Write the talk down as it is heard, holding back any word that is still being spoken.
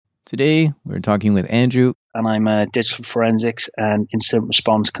Today, we're talking with Andrew. And I'm a digital forensics and incident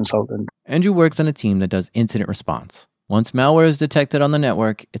response consultant. Andrew works on a team that does incident response. Once malware is detected on the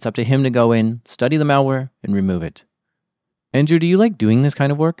network, it's up to him to go in, study the malware, and remove it. Andrew, do you like doing this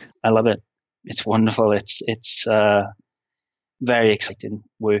kind of work? I love it. It's wonderful. It's very exciting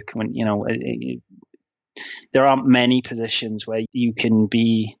work. When there aren't many positions where you can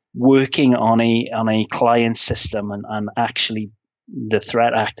be working on a client system and actually the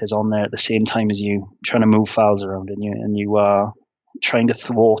threat actors on there at the same time as you, trying to move files around, and you are trying to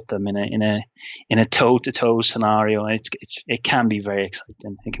thwart them in a toe-to-toe scenario. It can be very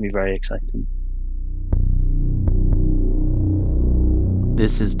exciting. It can be very exciting.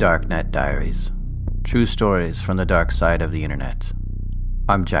 This is Darknet Diaries, true stories from the dark side of the internet.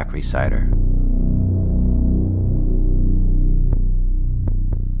 I'm Jack Rhysider.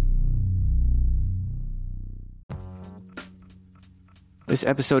 This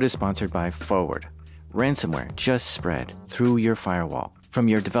episode is sponsored by Forward. Ransomware just spread through your firewall, from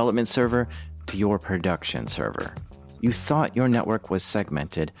your development server to your production server. You thought your network was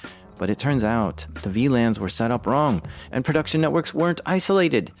segmented, but it turns out the VLANs were set up wrong and production networks weren't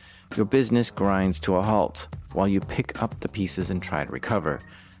isolated. Your business grinds to a halt while you pick up the pieces and try to recover.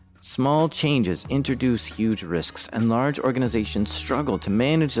 Small changes introduce huge risks, and large organizations struggle to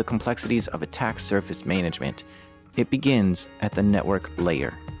manage the complexities of attack surface management. It begins at the network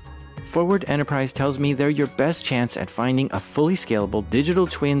layer. Forward Enterprise tells me they're your best chance at finding a fully scalable digital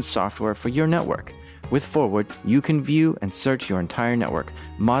twin software for your network. With Forward, you can view and search your entire network,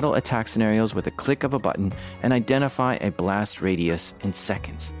 model attack scenarios with a click of a button, and identify a blast radius in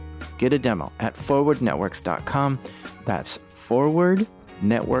seconds. Get a demo at forwardnetworks.com. That's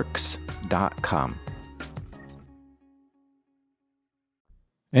forwardnetworks.com.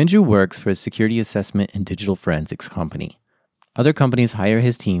 Andrew works for a security assessment and digital forensics company. Other companies hire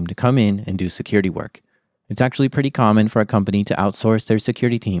his team to come in and do security work. It's actually pretty common for a company to outsource their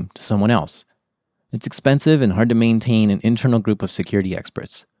security team to someone else. It's expensive and hard to maintain an internal group of security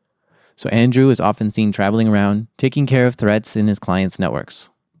experts. So Andrew is often seen traveling around, taking care of threats in his clients' networks.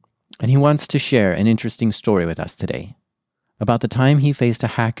 And he wants to share an interesting story with us today about the time he faced a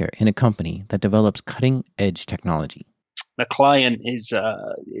hacker in a company that develops cutting-edge technology. The client is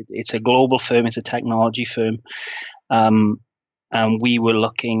it's a global firm. It's a technology firm, and we were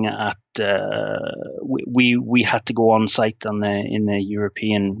looking at we had to go on site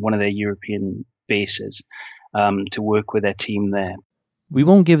in one of their European bases to work with their team there. We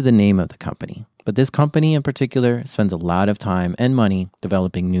won't give the name of the company, but this company in particular spends a lot of time and money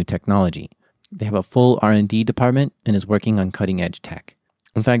developing new technology. They have a full R&D department and is working on cutting-edge tech.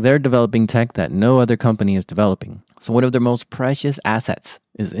 In fact, they're developing tech that no other company is developing. So one of their most precious assets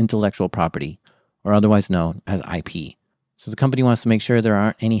is intellectual property, or otherwise known as IP. So the company wants to make sure there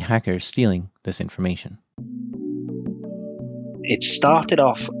aren't any hackers stealing this information. It started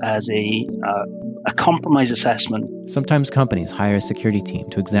off as a compromise assessment. Sometimes companies hire a security team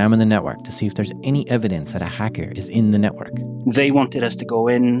to examine the network to see if there's any evidence that a hacker is in the network. They wanted us to go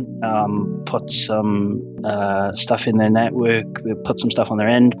in, put some stuff in their network, put some stuff on their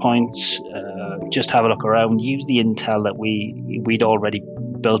endpoints, just have a look around, use the intel that we'd already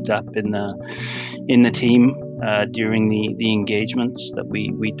built up in the team during the engagements that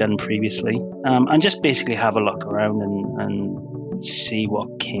we'd done previously, and just basically have a look around and see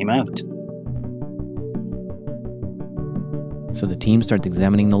what came out. So the team starts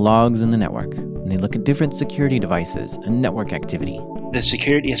examining the logs in the network, and they look at different security devices and network activity. The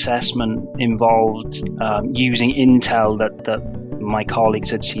security assessment involved using intel that my colleagues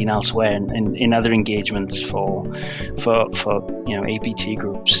had seen elsewhere in other engagements for APT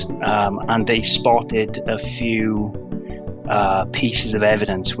groups, and they spotted a few pieces of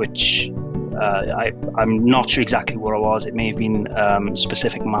evidence which I'm not sure exactly what it was. It may have been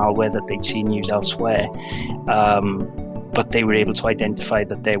specific malware that they'd seen used elsewhere. But they were able to identify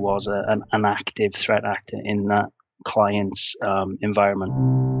that there was an active threat actor in that client's environment.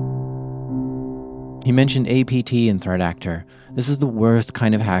 He mentioned APT and threat actor. This is the worst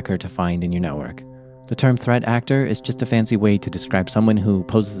kind of hacker to find in your network. The term threat actor is just a fancy way to describe someone who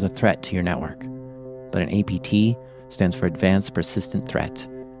poses a threat to your network. But an APT stands for Advanced Persistent Threat,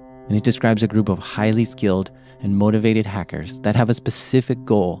 and it describes a group of highly skilled and motivated hackers that have a specific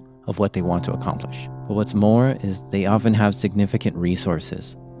goal of what they want to accomplish. But what's more is they often have significant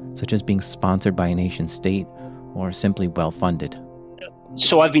resources, such as being sponsored by a nation state or simply well-funded.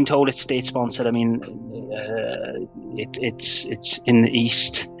 So I've been told it's state-sponsored. I mean, it's in the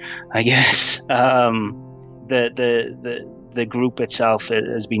East, I guess. The group itself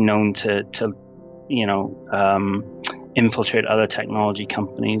has been known to infiltrate other technology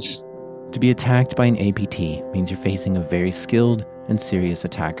companies. To be attacked by an APT means you're facing a very skilled and serious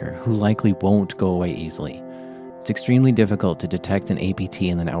attacker who likely won't go away easily. It's extremely difficult to detect an APT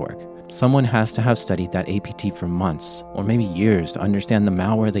in the network. Someone has to have studied that APT for months or maybe years to understand the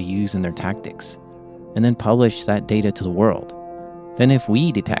malware they use in their tactics, and then publish that data to the world. Then if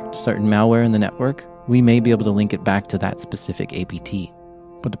we detect certain malware in the network, we may be able to link it back to that specific APT.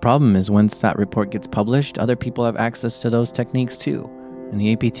 But the problem is once that report gets published, other people have access to those techniques too, and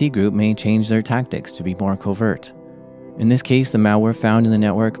the APT group may change their tactics to be more covert. In this case, the malware found in the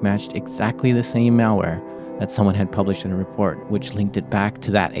network matched exactly the same malware that someone had published in a report, which linked it back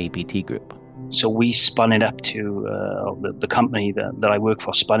to that APT group. So we spun it up to, the company that I work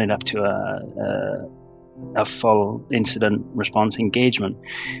for spun it up to a full incident response engagement.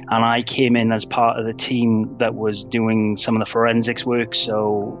 And I came in as part of the team that was doing some of the forensics work,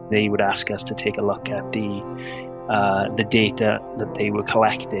 so they would ask us to take a look at the data that they were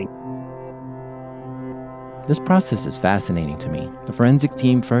collecting. This process is fascinating to me. The forensics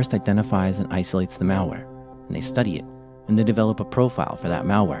team first identifies and isolates the malware, and they study it, and they develop a profile for that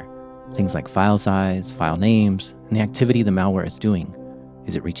malware. Things like file size, file names, and the activity the malware is doing.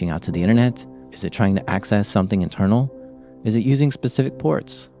 Is it reaching out to the internet? Is it trying to access something internal? Is it using specific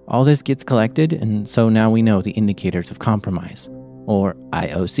ports? All this gets collected, and so now we know the indicators of compromise, or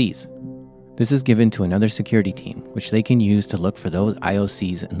IOCs. This is given to another security team, which they can use to look for those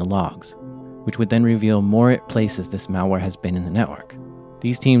IOCs in the logs, which would then reveal more places this malware has been in the network.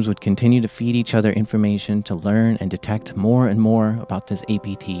 These teams would continue to feed each other information to learn and detect more and more about this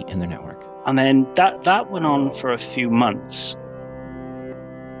APT in their network. And then that went on for a few months.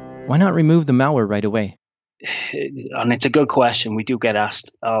 Why not remove the malware right away? And it's a good question. We do get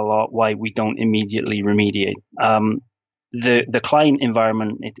asked a lot why we don't immediately remediate. The client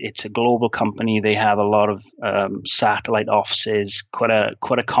environment, it's a global company. They have a lot of satellite offices, quite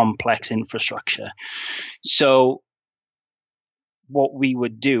a complex infrastructure. So what we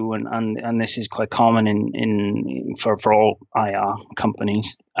would do, and this is quite common in for all IR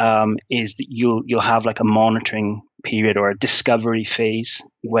companies, is that you'll have like a monitoring period or a discovery phase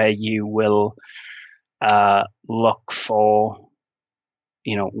where you will look for,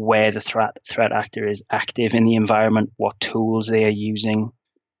 where the threat actor is active in the environment, what tools they are using,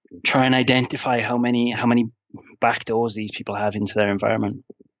 try and identify how many backdoors these people have into their environment.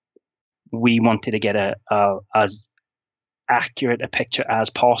 We wanted to get as accurate a picture as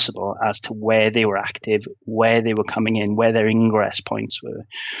possible as to where they were active, where they were coming in, where their ingress points were,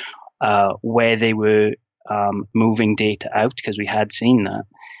 where they were moving data out, because we had seen that.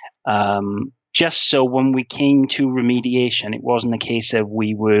 Just so when we came to remediation, it wasn't a case of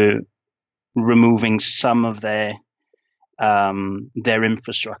we were removing some of their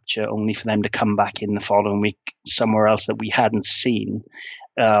infrastructure only for them to come back in the following week somewhere else that we hadn't seen.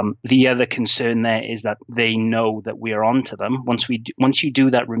 The other concern there is that they know that we are onto them. Once you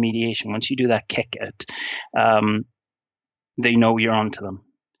do that remediation, once you do that kick out, they know you're onto them,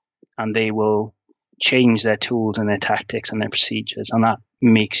 and they will change their tools and their tactics and their procedures, and that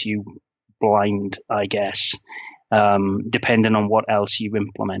makes you blind, I guess, depending on what else you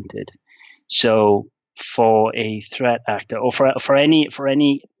implemented. So for a threat actor, or for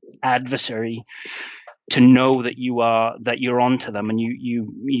any adversary to know that you're onto them, and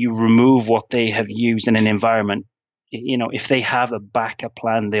you remove what they have used in an environment, if they have a backup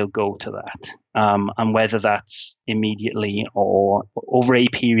plan, they'll go to that, and whether that's immediately or over a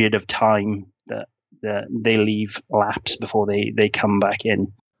period of time that they leave lapse before they come back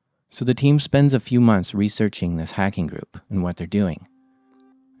in. So the team spends a few months researching this hacking group and what they're doing.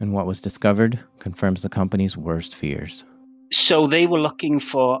 And what was discovered confirms the company's worst fears. So they were looking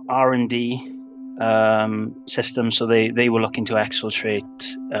for R&D systems. So they were looking to exfiltrate,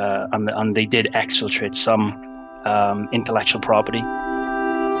 and they did exfiltrate some intellectual property.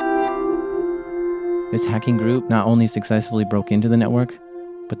 This hacking group not only successfully broke into the network,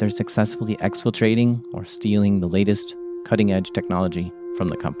 but they're successfully exfiltrating or stealing the latest cutting-edge technology from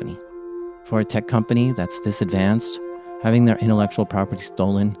the company. For a tech company that's this advanced, having their intellectual property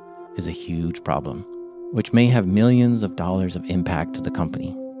stolen is a huge problem, which may have millions of dollars of impact to the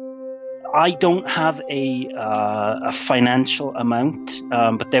company. I don't have a financial amount,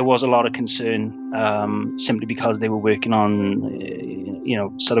 but there was a lot of concern simply because they were working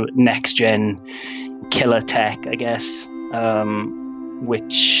on, sort of next-gen killer tech, I guess,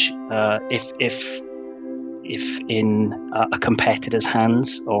 which if in a competitor's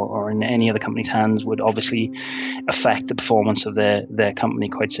hands or in any other company's hands would obviously affect the performance of their company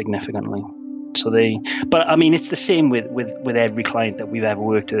quite significantly. But I mean, it's the same with every client that we've ever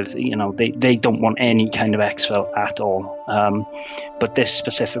worked with. They don't want any kind of exfil at all. But this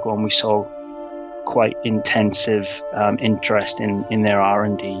specific one, we saw quite intensive interest in their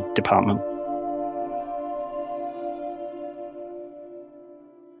R&D department.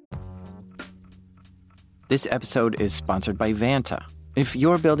 This episode is sponsored by Vanta. If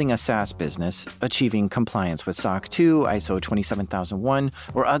you're building a SaaS business, achieving compliance with SOC 2, ISO 27001,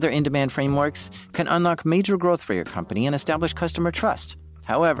 or other in-demand frameworks can unlock major growth for your company and establish customer trust.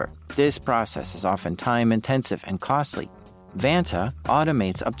 However, this process is often time-intensive and costly. Vanta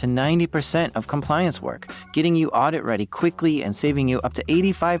automates up to 90% of compliance work, getting you audit-ready quickly and saving you up to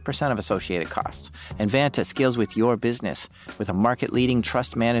 85% of associated costs. And Vanta scales with your business with a market-leading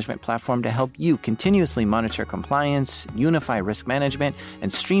trust management platform to help you continuously monitor compliance, unify risk management,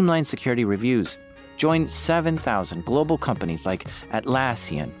 and streamline security reviews. Join 7,000 global companies like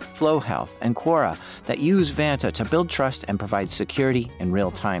Atlassian, Flow Health, and Quora that use Vanta to build trust and provide security in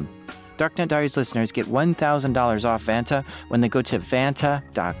real time. Darknet Diaries listeners get $1,000 off Vanta when they go to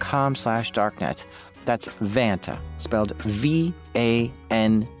vanta.com/darknet. That's Vanta, spelled Vanta.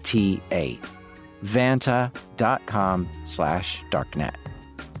 Vanta.com/darknet.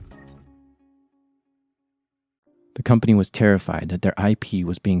 The company was terrified that their IP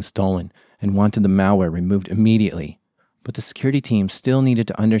was being stolen and wanted the malware removed immediately. But the security team still needed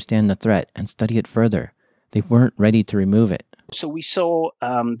to understand the threat and study it further. They weren't ready to remove it. So we saw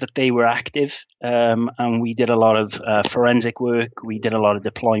that they were active, and we did a lot of forensic work. We did a lot of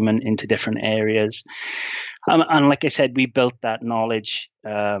deployment into different areas. And like I said, we built that knowledge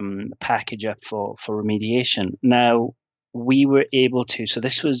package up for remediation. Now, we were able to, so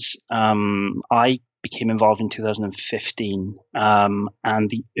this was, I became involved in 2015, and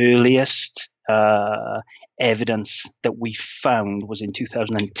the earliest evidence that we found was in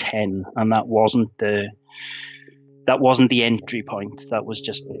 2010, and that wasn't the entry point. That was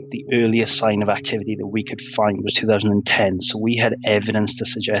just the earliest sign of activity that we could find was 2010. So we had evidence to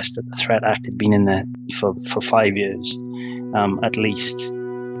suggest that the threat act had been in there for 5 years, at least.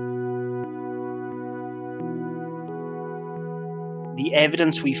 The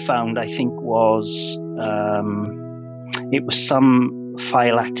evidence we found, I think, was it was some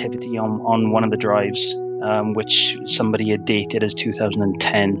file activity on one of the drives, which somebody had dated as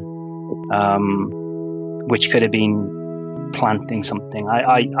 2010. Which could have been planting something.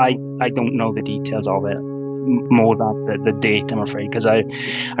 I don't know the details of it, more than the date, I'm afraid, because I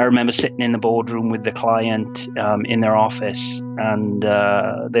remember sitting in the boardroom with the client in their office, and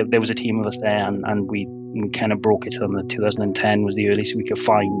there was a team of us there, and we kind of broke it to them that 2010 was the earliest we could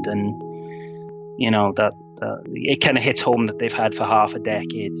find, and that it kind of hits home that they've had for half a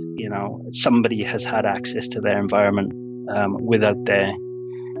decade. Somebody has had access to their environment without their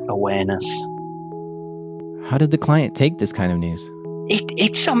awareness. How did the client take this kind of news?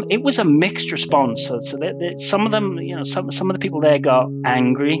 It was a mixed response. So some of them, some of the people there got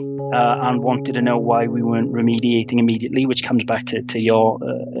angry and wanted to know why we weren't remediating immediately, which comes back to your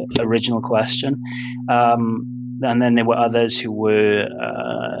original question. And then there were others who were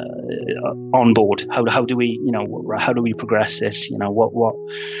on board. How do we progress this?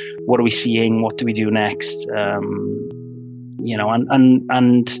 What are we seeing? What do we do next?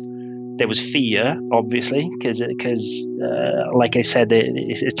 And there was fear, obviously, because like I said,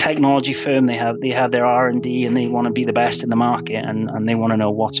 it's a technology firm. They have their R&D, and they want to be the best in the market, and they want to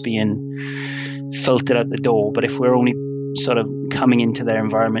know what's being filtered out the door. But if we're only sort of coming into their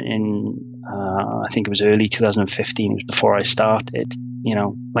environment in, I think it was early 2015, it was before I started.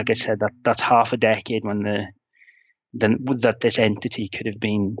 Like I said, that's half a decade when that this entity could have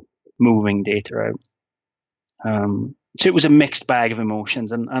been moving data out. So it was a mixed bag of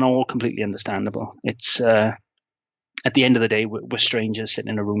emotions, and all completely understandable. It's at the end of the day, we're strangers sitting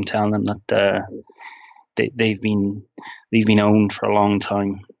in a room telling them that they've been owned for a long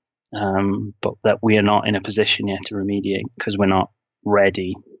time, but that we are not in a position yet to remediate because we're not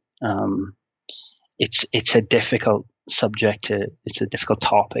ready. It's a difficult subject it's a difficult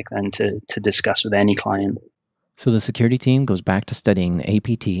topic then to discuss with any client. So the security team goes back to studying the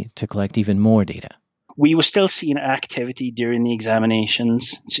APT to collect even more data. We were still seeing activity during the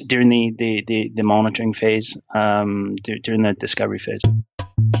examinations, during the monitoring phase, during the discovery phase.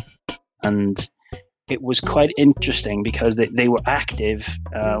 And it was quite interesting because they were active.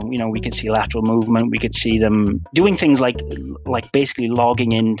 We could see lateral movement. We could see them doing things like basically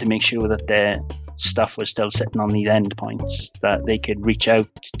logging in to make sure that their stuff was still sitting on these endpoints, that they could reach out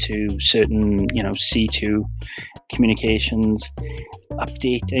to certain, C2 communications,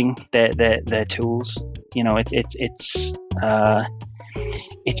 updating their tools.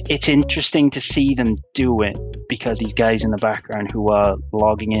 it's interesting to see them do it, because these guys in the background who are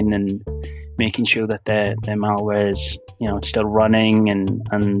logging in and making sure that their malware is, it's still running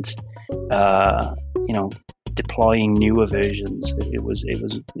and deploying newer versions. It was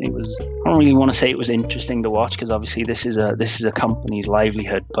I don't really want to say it was interesting to watch, because obviously this is a company's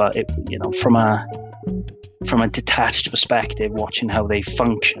livelihood, but from a detached perspective, watching how they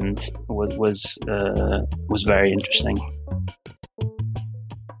functioned was very interesting.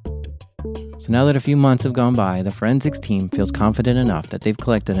 So now that a few months have gone by, the forensics team feels confident enough that they've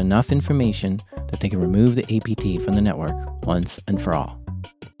collected enough information that they can remove the APT from the network once and for all.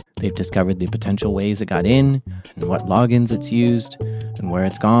 They've discovered the potential ways it got in, and what logins it's used, and where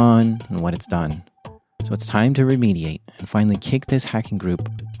it's gone, and what it's done. So it's time to remediate and finally kick this hacking group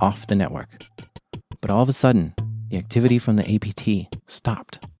off the network. But all of a sudden, the activity from the APT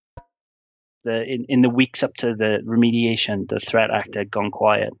stopped. In the weeks up to the remediation, the threat actor had gone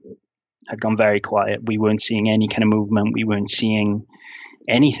quiet. Had gone very quiet. We weren't seeing any kind of movement. We weren't seeing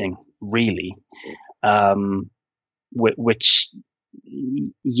anything really, which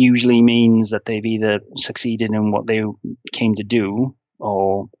usually means that they've either succeeded in what they came to do,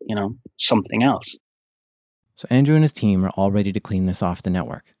 or something else. So Andrew and his team are all ready to clean this off the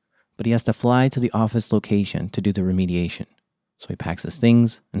network, but he has to fly to the office location to do the remediation. So he packs his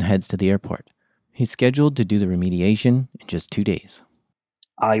things and heads to the airport. He's scheduled to do the remediation in just 2 days.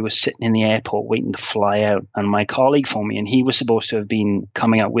 I was sitting in the airport waiting to fly out, and my colleague phoned me, and he was supposed to have been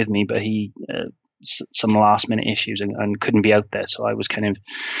coming out with me, but he some last minute issues and couldn't be out there. So I was kind of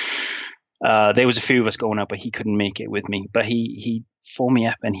there was a few of us going out, but he couldn't make it with me. But he phoned me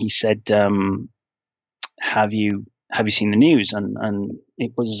up and he said, "Have you seen the news?" And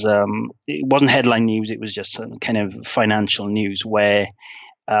it wasn't headline news. It was just some kind of financial news where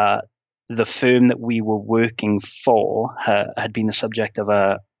the firm that we were working for had been the subject of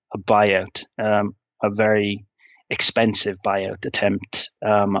a buyout, a very expensive buyout attempt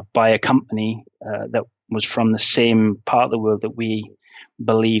by a company that was from the same part of the world that we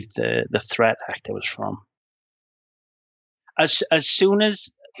believed the threat actor was from. As soon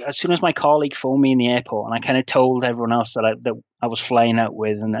as my colleague phoned me in the airport, and I kind of told everyone else that I was flying out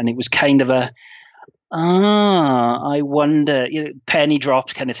with, and it was kind of a I wonder, penny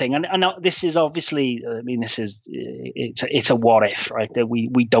drops kind of thing. And this is obviously, it's a what if, right? That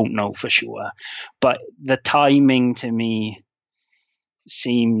we don't know for sure, but the timing to me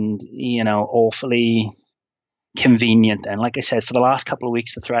seemed, awfully convenient. And like I said, for the last couple of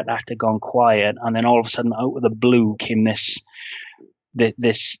weeks, the threat actor had gone quiet, and then all of a sudden, out of the blue, came this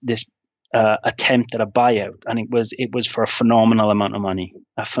attempt at a buyout, and it was for a phenomenal amount of money.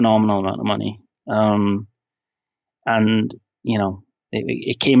 And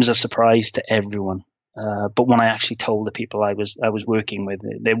it came as a surprise to everyone. But when I actually told the people I was working with,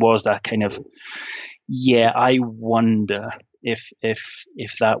 there was that kind of, I wonder if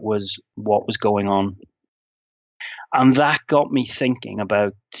that was what was going on. And that got me thinking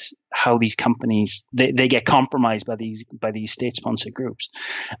about how these companies they get compromised by these state-sponsored groups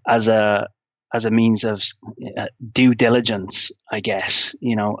as a means of due diligence, I guess.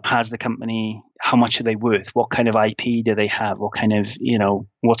 Has the company, how much are they worth? What kind of IP do they have? What kind of,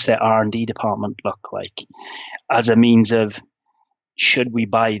 what's their R&D department look like? As a means of, should we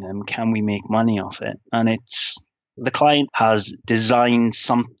buy them? Can we make money off it? And the client has designed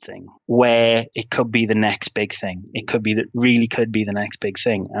something where it could be the next big thing. It could be the next big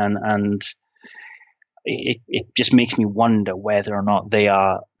thing. And it just makes me wonder whether or not they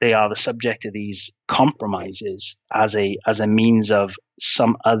are the subject of these compromises as a means of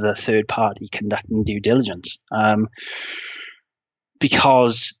some other third party conducting due diligence.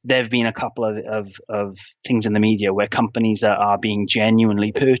 Because there have been a couple of things in the media where companies that are being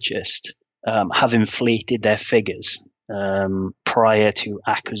genuinely purchased have inflated their figures prior to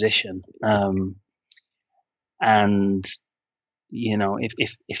acquisition, and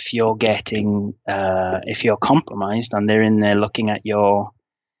if you're getting if you're compromised and they're in there looking at your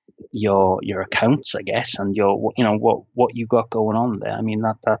accounts, I guess, and what you've got going on there, I mean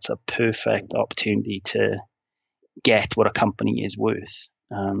that's a perfect opportunity to get what a company is worth,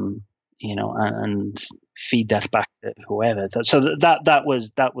 and feed that back to whoever. So that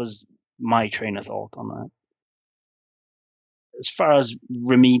was my train of thought on that. As far as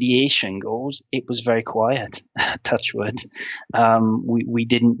remediation goes, it was very quiet. Touch wood. We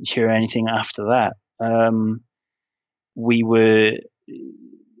didn't hear anything after that. We were,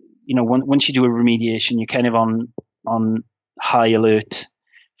 once you do a remediation, you're kind of on high alert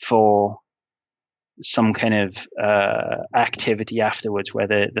for some kind of activity afterwards, where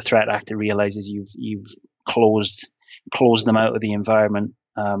the threat actor realizes you've closed them out of the environment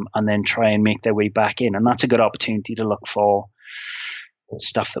and then try and make their way back in. And that's a good opportunity to look for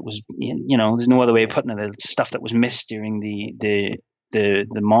stuff that was, there's no other way of putting it, stuff that was missed during the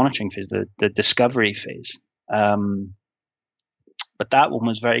monitoring phase, the discovery phase. But that one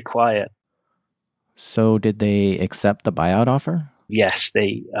was very quiet. So did they accept the buyout offer? Yes,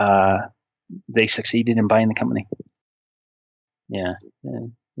 they succeeded in buying the company. Yeah,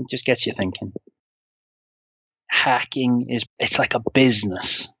 it just gets you thinking. Hacking it's like a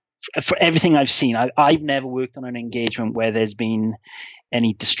business. For everything I've seen, I've never worked on an engagement where there's been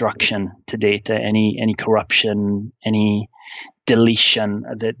any destruction to data, any corruption, any deletion.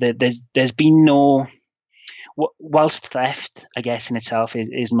 There's been no. Whilst theft, I guess, in itself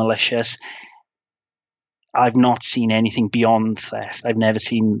is malicious, I've not seen anything beyond theft. I've never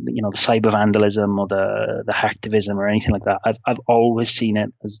seen, the cyber vandalism or the hacktivism or anything like that. I've always seen it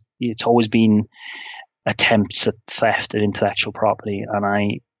as it's always been attempts at theft of intellectual property, and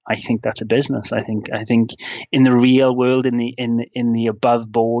I think that's a business. I think in the real world, in the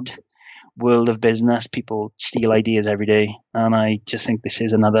above board world of business, people steal ideas every day, and I just think this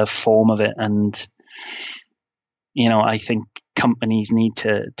is another form of it. And I think companies need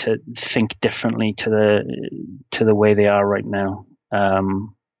to think differently to the way they are right now,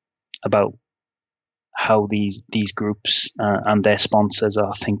 about how these groups and their sponsors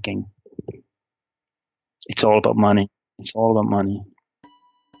are thinking. It's all about money. It's all about money.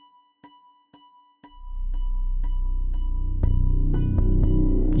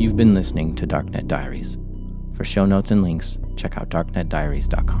 You've been listening to Darknet Diaries. For show notes and links, check out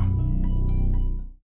darknetdiaries.com.